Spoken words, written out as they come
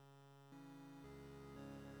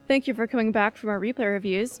Thank you for coming back from our replay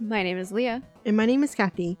reviews. My name is Leah. And my name is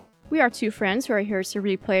Kathy. We are two friends who are here to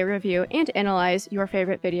replay, review, and analyze your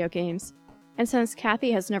favorite video games. And since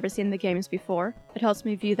Kathy has never seen the games before, it helps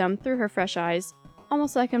me view them through her fresh eyes,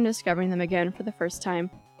 almost like I'm discovering them again for the first time.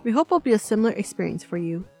 We hope it'll be a similar experience for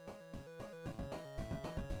you.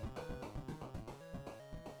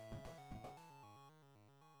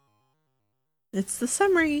 It's the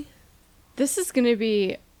summary. This is going to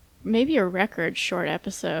be maybe a record short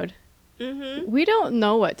episode. Mm-hmm. We don't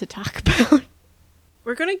know what to talk about.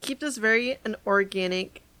 We're going to keep this very an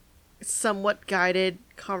organic, somewhat guided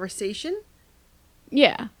conversation.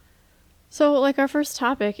 Yeah. So, like, our first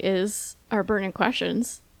topic is our burning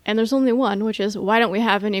questions. And there's only one, which is, why don't we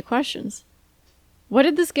have any questions? What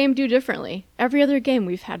did this game do differently? Every other game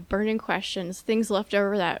we've had burning questions, things left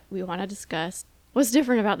over that we want to discuss. What's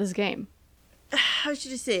different about this game? How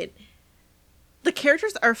should I say it? The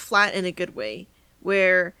characters are flat in a good way,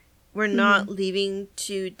 where we're not leaving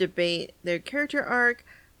to debate their character arc.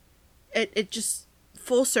 It just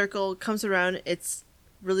full circle comes around. It's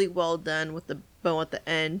really well done with the bow at the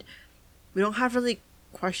end. We don't have really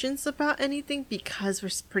questions about anything because we're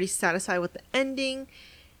pretty satisfied with the ending.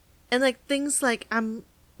 And like things like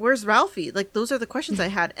where's Ralphie? Like those are the questions I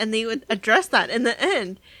had, and they would address that in the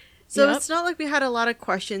end. So It's not like we had a lot of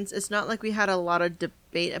questions. It's not like we had a lot of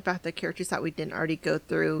debate about the characters that we didn't already go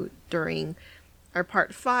through during our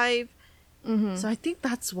part 5. Mm-hmm. So I think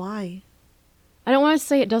that's why. I don't want to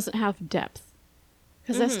say it doesn't have depth,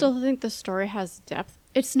 because I still think the story has depth.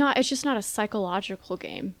 It's just not a psychological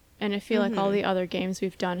game. And I feel like all the other games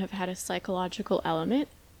we've done have had a psychological element.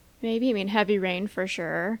 Maybe. I mean, Heavy Rain for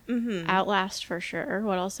sure. Outlast for sure.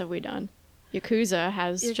 What else have we done? Yakuza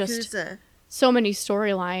has just so many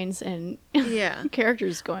storylines and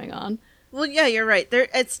characters going on. Well, yeah, you're right.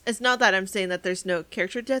 It's not that I'm saying that there's no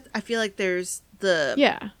character depth. I feel like there's the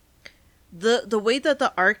way that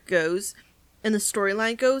the arc goes and the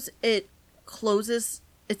storyline goes, it closes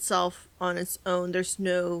itself on its own. There's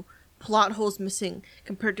no plot holes missing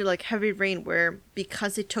compared to like Heavy Rain, where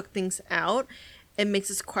because they took things out, it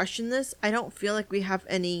makes us question this. I don't feel like we have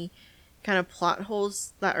any kind of plot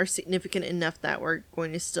holes that are significant enough that we're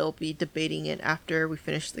going to still be debating it after we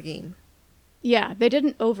finish the game. Yeah, they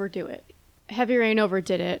didn't overdo it. Heavy Rain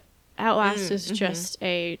overdid it. Outlast is just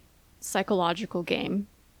a psychological game.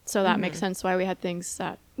 So that makes sense why we had things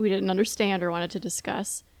that we didn't understand or wanted to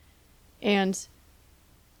discuss. And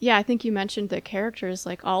yeah, I think you mentioned the characters,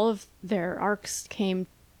 like all of their arcs came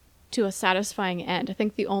to a satisfying end. I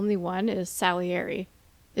think the only one is Salieri.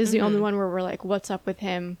 Is the only one where we're like, what's up with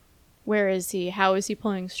him? Where is he? How is he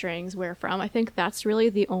pulling strings? Where from? I think that's really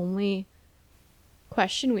the only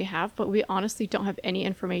question we have, but we honestly don't have any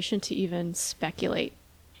information to even speculate.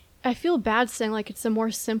 I feel bad saying like it's a more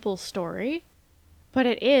simple story, but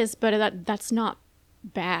it is, but that's not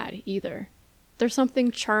bad either. There's something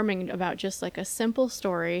charming about just like a simple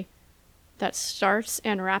story that starts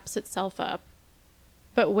and wraps itself up,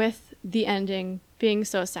 but with the ending being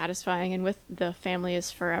so satisfying and with the family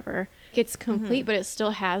is forever. It's complete, but it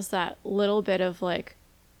still has that little bit of like,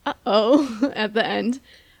 uh-oh, at the end,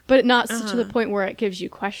 but not to the point where it gives you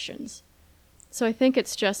questions. So I think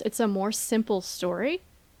it's a more simple story,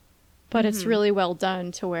 but it's really well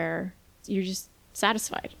done to where you're just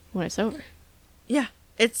satisfied when it's over. Yeah,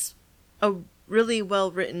 it's a really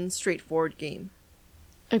well-written, straightforward game.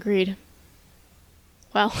 Agreed.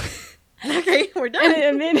 Well... Okay, we're done.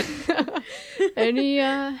 I mean,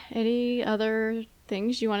 any other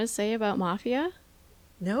things you want to say about Mafia?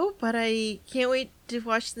 No, but I can't wait to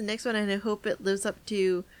watch the next one, and I hope it lives up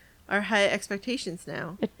to our high expectations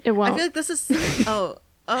now. It won't. I feel like this is... Oh.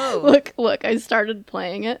 Look, I started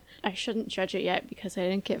playing it. I shouldn't judge it yet because I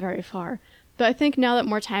didn't get very far. But I think now that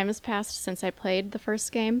more time has passed since I played the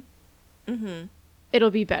first game,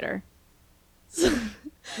 it'll be better.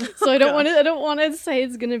 So I don't want to say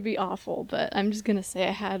it's gonna be awful, but I'm just gonna say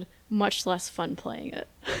I had much less fun playing it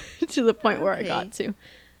to the point where I got to.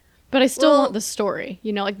 But I still want the story,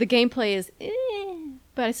 like the gameplay is,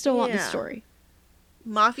 but I still want the story.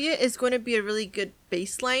 Mafia is going to be a really good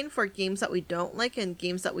baseline for games that we don't like and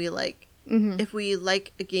games that we like. If we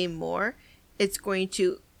like a game more, it's going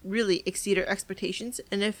to really exceed our expectations,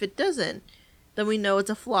 and if it doesn't, then we know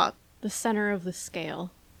it's a flop. The center of the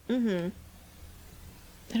scale.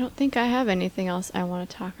 I don't think I have anything else I want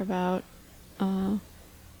to talk about.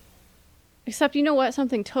 Except, you know what?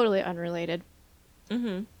 Something totally unrelated.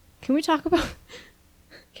 Can we talk about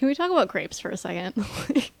grapes for a second?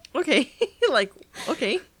 Okay.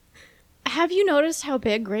 Okay. Have you noticed how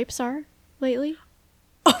big grapes are lately?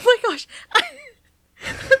 Oh my gosh.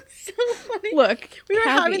 So funny. Look, we were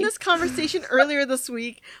Cabby. having this conversation earlier this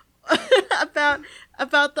week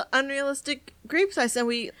about the unrealistic grape size,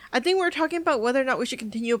 and I think we were talking about whether or not we should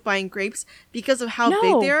continue buying grapes because of how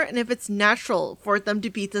big they are and if it's natural for them to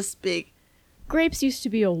be this big. Grapes used to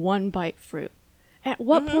be a 1-bite fruit. At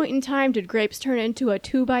what point in time did grapes turn into a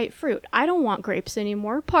 2-bite fruit? I don't want grapes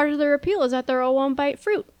anymore. Part of their appeal is that they're a 1-bite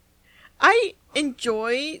fruit. I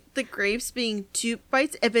enjoy the grapes being 2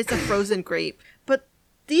 bites if it's a frozen grape. But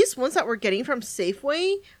these ones that we're getting from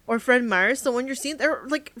Safeway or Fred Meyer's, the one you're seeing, they're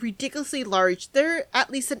like ridiculously large. They're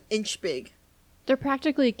at least an inch big. They're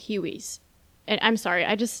practically kiwis. And I'm sorry,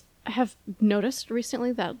 I have noticed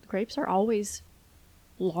recently that grapes are always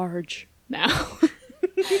large now.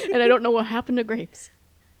 And I don't know what happened to grapes.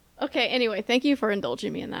 Okay, anyway, thank you for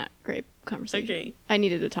indulging me in that grape conversation. Okay. I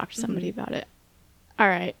needed to talk to somebody about it. All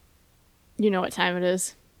right. You know what time it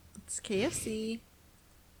is. It's KFC.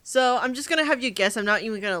 So I'm just going to have you guess. I'm not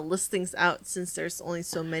even going to list things out since there's only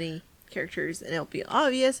so many characters and it'll be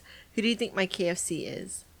obvious. Who do you think my KFC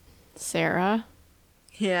is? Sarah.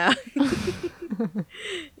 Yeah.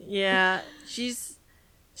 Yeah. She's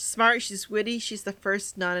smart. She's witty. She's the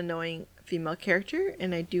first non-annoying female character,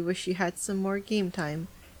 and I do wish she had some more game time.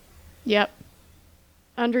 Yep.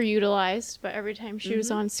 Underutilized, but every time she was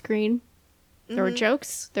on screen, there were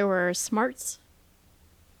jokes, there were smarts.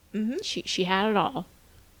 She had it all.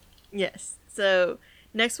 Yes. So,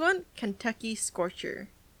 next one, Kentucky Scorcher.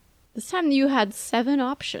 This time you had 7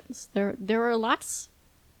 options. There were lots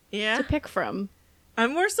to pick from.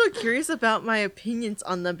 I'm more so curious about my opinions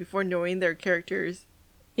on them before knowing their characters.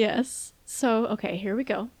 Yes. So, okay, here we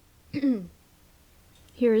go.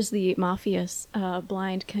 Here's the Mafia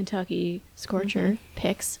blind Kentucky Scorcher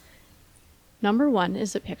picks. Number 1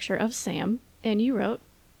 is a picture of Sam, and you wrote,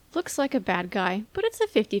 looks like a bad guy, but it's a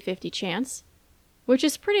 50-50 chance. Which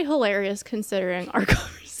is pretty hilarious considering our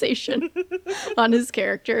conversation on his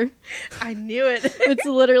character. I knew it. It's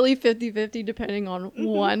literally 50-50 depending on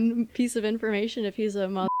one piece of information if he's a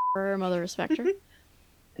mother or a mother respecter.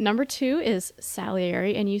 Number 2 is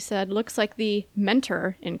Salieri, and you said, looks like the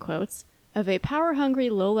mentor, in quotes, of a power-hungry,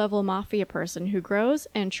 low-level mafia person who grows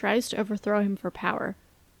and tries to overthrow him for power.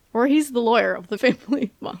 Or he's the lawyer of the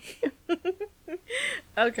family mafia.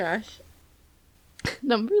 Oh, gosh.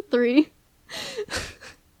 Number 3.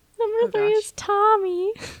 Number 3 is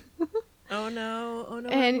Tommy. Oh, no. Oh, no.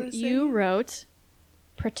 And you wrote,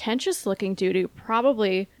 pretentious-looking dude who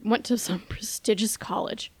probably went to some prestigious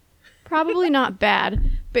college. Probably not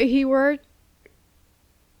bad, but your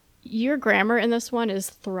grammar in this one is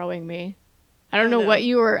throwing me. I don't know what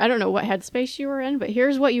headspace you were in, but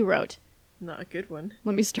here's what you wrote. Not a good one.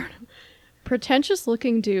 Let me start. Pretentious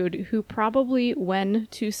looking dude who probably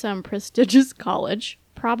went to some prestigious college.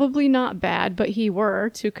 Probably not bad, but he were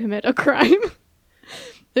to commit a crime.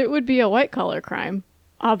 It would be a white collar crime,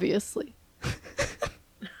 obviously.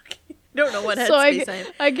 Don't know what headspace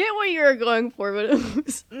so I get what you were going for, but it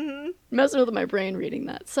was messing with my brain reading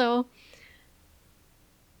that. So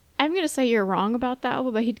I'm gonna say you're wrong about that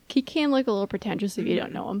one, but he can look a little pretentious if you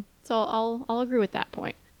don't know him. So I'll agree with that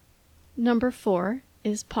point. Number 4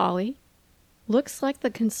 is Polly. Looks like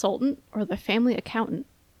the consultant or the family accountant.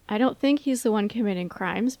 I don't think he's the one committing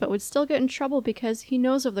crimes, but would still get in trouble because he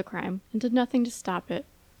knows of the crime and did nothing to stop it.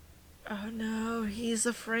 Oh no, he's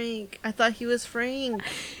a Frank. I thought he was Frank.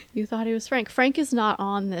 You thought he was Frank. Frank is not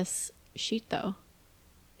on this sheet, though.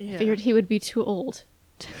 Yeah. I figured he would be too old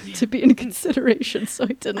to be in consideration, so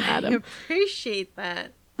I didn't add him. I appreciate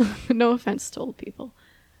that. No offense to old people.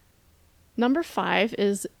 Number 5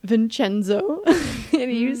 is Vincenzo.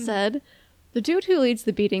 And you said, the dude who leads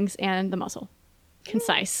the beatings and the muscle.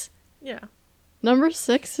 Concise. Yeah. Number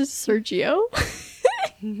 6 is Sergio.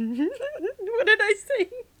 What did I say?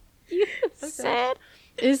 You said,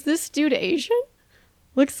 is this dude Asian?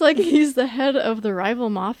 Looks like he's the head of the rival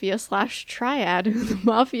mafia / triad who the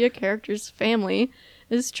mafia character's family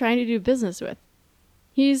is trying to do business with.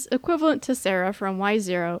 He's equivalent to Sarah from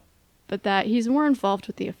Y0, but that he's more involved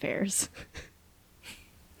with the affairs.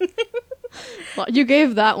 Well, you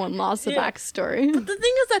gave that one lots of backstory. But the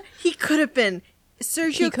thing is that he could have been.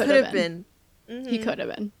 Sergio could have been. He could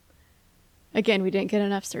have been. Again, we didn't get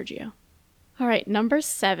enough Sergio. All right, number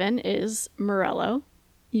 7 is Morello.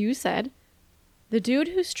 You said, the dude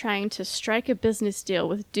who's trying to strike a business deal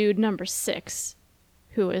with dude number 6,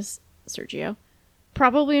 who is Sergio,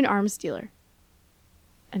 probably an arms dealer.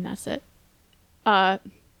 And that's it.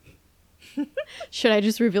 Should I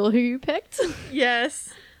just reveal who you picked?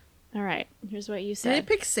 Yes. All right, here's what you said. Did I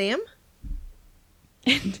pick Sam?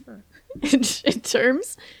 In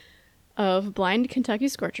terms of blind Kentucky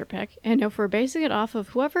Scorcher pick, and if we're basing it off of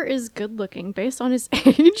whoever is good looking based on his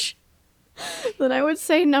age, then I would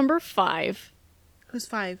say number 5. Who's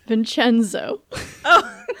 5? Vincenzo.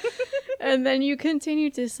 Oh. And then you continue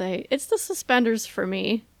to say, it's the suspenders for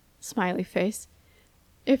me. Smiley face.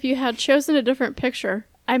 If you had chosen a different picture,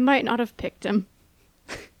 I might not have picked him.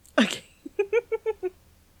 Okay.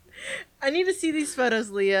 I need to see these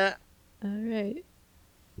photos, Leah. All right.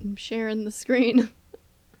 I'm sharing the screen.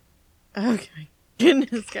 Okay.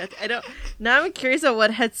 Goodness, God. Now I'm curious about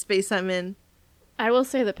what headspace I'm in. I will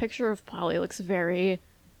say the picture of Polly looks very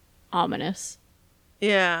ominous.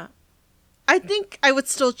 Yeah. I think I would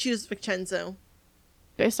still choose Vincenzo.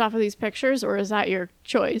 Based off of these pictures, or is that your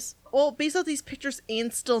choice? Well, based off these pictures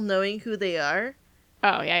and still knowing who they are.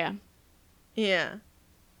 Oh, yeah. Yeah.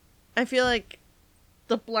 I feel like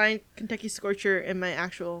the blind Kentucky Scorcher and my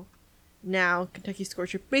actual now Kentucky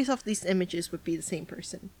Scorcher, based off these images, would be the same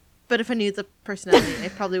person. But if I knew the personality, I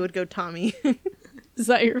probably would go Tommy. Is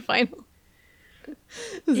that your final?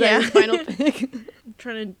 Is that your final pick? I'm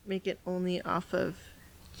trying to make it only off of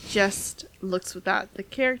just looks without the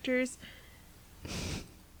characters.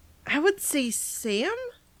 I would say Sam,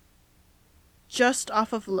 just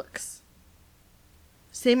off of looks.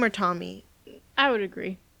 Sam or Tommy. I would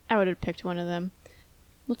agree. I would have picked one of them.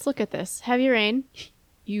 Let's look at this. Heavy Rain,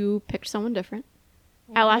 you picked someone different.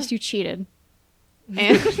 Outlast, you cheated.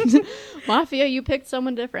 And Mafia, you picked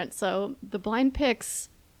someone different. So the blind picks...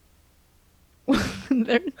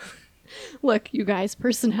 Look, you guys,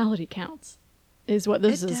 personality counts. Is what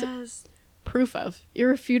this is proof of.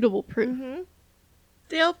 Irrefutable proof. Mm-hmm.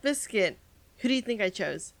 Dale Biscuit. Who do you think I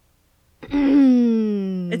chose?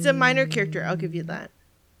 It's a minor character, I'll give you that.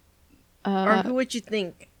 Or who would you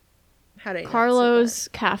think? How did I Carlos'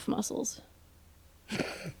 calf muscles.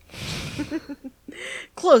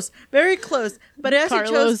 Close. Very close. But as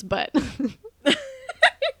Carlos' butt.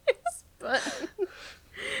 But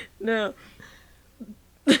no.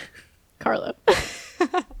 Carlo. I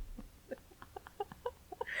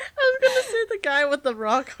was gonna say the guy with the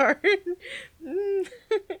rock hard.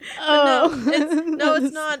 Oh no,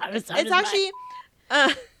 it's not. It's actually,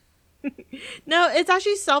 no, it's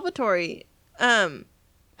actually Salvatore.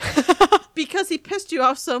 Because he pissed you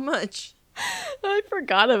off so much. I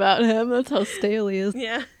forgot about him. That's how stale he is.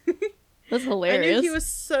 Yeah, that's hilarious. I knew he was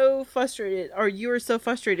so frustrated, or you were so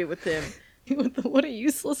frustrated with him. What a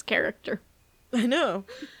useless character. I know.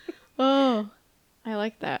 Oh, I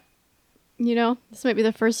like that. You know, this might be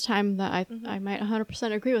the first time that I might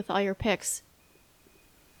 100% agree with all your picks.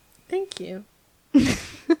 Thank you.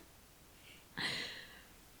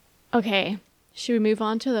 Okay, should we move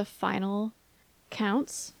on to the final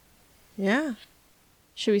counts? Yeah.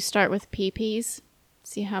 Should we start with PPs?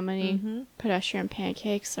 See how many pedestrian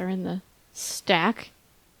pancakes are in the stack?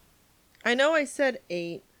 I know I said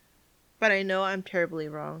 8, but I know I'm terribly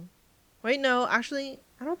wrong. Wait, no, actually,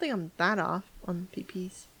 I don't think I'm that off on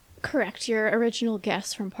PPs. Correct. Your original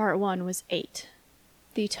guess from part 1 was 8.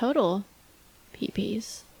 The total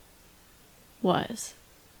PPs was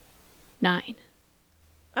 9.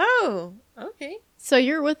 Oh, okay. So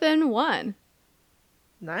you're within 1.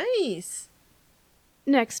 Nice.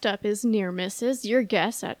 Next up is near misses. Your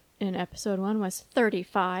guess in episode 1 was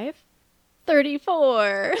 35.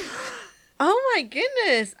 34. Oh my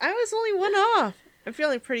goodness. I was only 1 off. I'm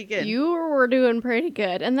feeling pretty good. You were doing pretty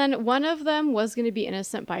good. And then one of them was going to be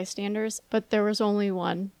innocent bystanders, but there was only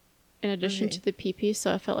one in addition to the PP,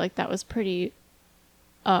 so I felt like that was pretty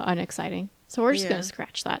unexciting. So we're just going to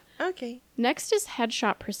scratch that. Okay. Next is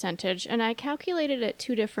headshot percentage, and I calculated it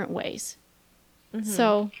 2 different ways.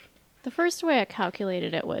 So the first way I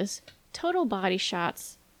calculated it was total body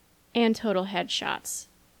shots and total headshots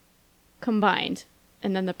combined,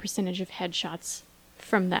 and then the percentage of headshots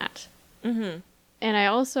from that. And I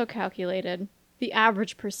also calculated the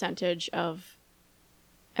average percentage of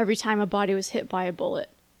every time a body was hit by a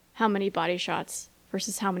bullet, how many body shots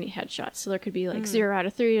versus how many headshots. So there could be like 0 out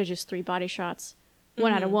of 3 or just 3 body shots.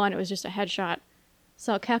 1 out of 1, it was just a headshot.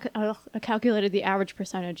 So I calculated the average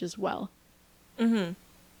percentage as well.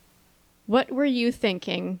 What were you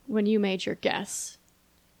thinking when you made your guess?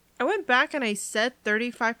 I went back and I said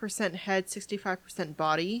 35% head, 65%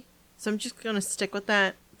 body. So I'm just going to stick with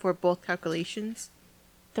that for both calculations.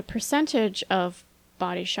 The percentage of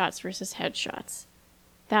body shots versus headshots.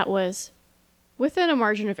 That was within a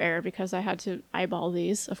margin of error because I had to eyeball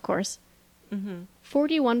these, of course.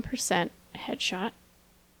 41% headshot.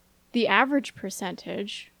 The average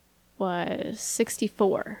percentage was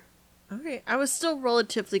 64. Okay, I was still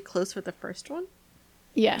relatively close with the first one.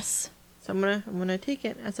 Yes. So I'm gonna take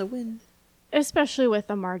it as a win. Especially with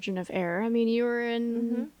a margin of error. I mean, you were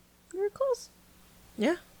in We were close.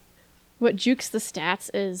 Yeah. What jukes the stats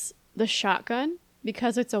is the shotgun,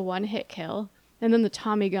 because it's a one-hit kill, and then the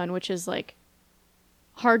Tommy gun, which is, like,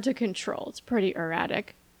 hard to control. It's pretty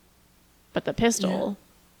erratic. But the pistol... Yeah.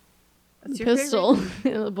 That's the your pistol,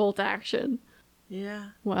 favorite? the bolt action. Yeah.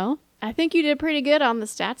 Well, I think you did pretty good on the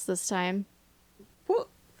stats this time. Well,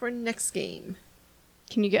 for next game.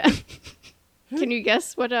 Can you guess? Can you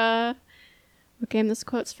guess what game this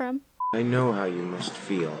quote's from? I know how you must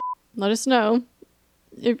feel. Let us know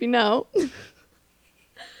if you know.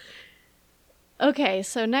 Okay,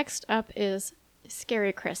 so next up is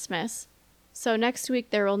Scary Christmas. So next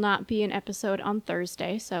week there will not be an episode on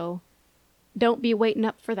Thursday, so don't be waiting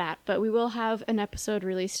up for that. But we will have an episode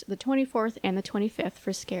released the 24th and the 25th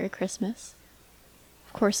for Scary Christmas.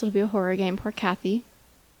 Of course, it'll be a horror game. Poor Kathy.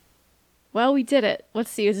 Well, we did it.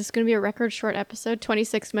 Let's see. Is this going to be a record short episode?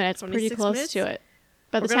 26 minutes. 26 pretty close minutes? to it.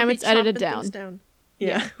 By the We're gonna time be it's edited chopping down. things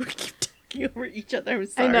Yeah. We keep talking over each other. I'm I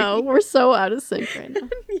sorry. know. We're so out of sync right now.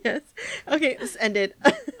 Yes. Okay, let's end it.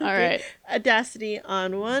 All right. Audacity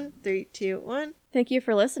on 1, 3, 2, 1. Thank you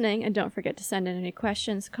for listening, and don't forget to send in any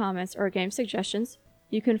questions, comments, or game suggestions.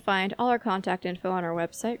 You can find all our contact info on our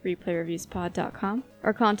website, replayreviewspod.com,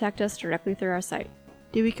 or contact us directly through our site.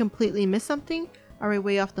 Did we completely miss something? Are we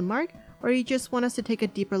way off the mark? Or you just want us to take a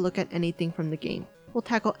deeper look at anything from the game? We'll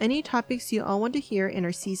tackle any topics you all want to hear in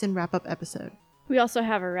our season wrap-up episode. We also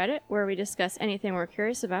have a Reddit where we discuss anything we're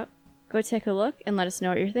curious about. Go take a look and let us know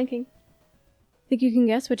what you're thinking. Think you can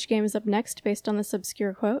guess which game is up next based on this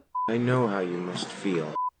obscure quote? I know how you must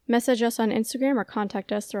feel. Message us on Instagram or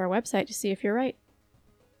contact us through our website to see if you're right.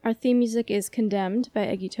 Our theme music is Condemned by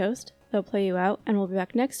Eggy Toast. They'll play you out, and we'll be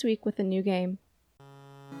back next week with a new game.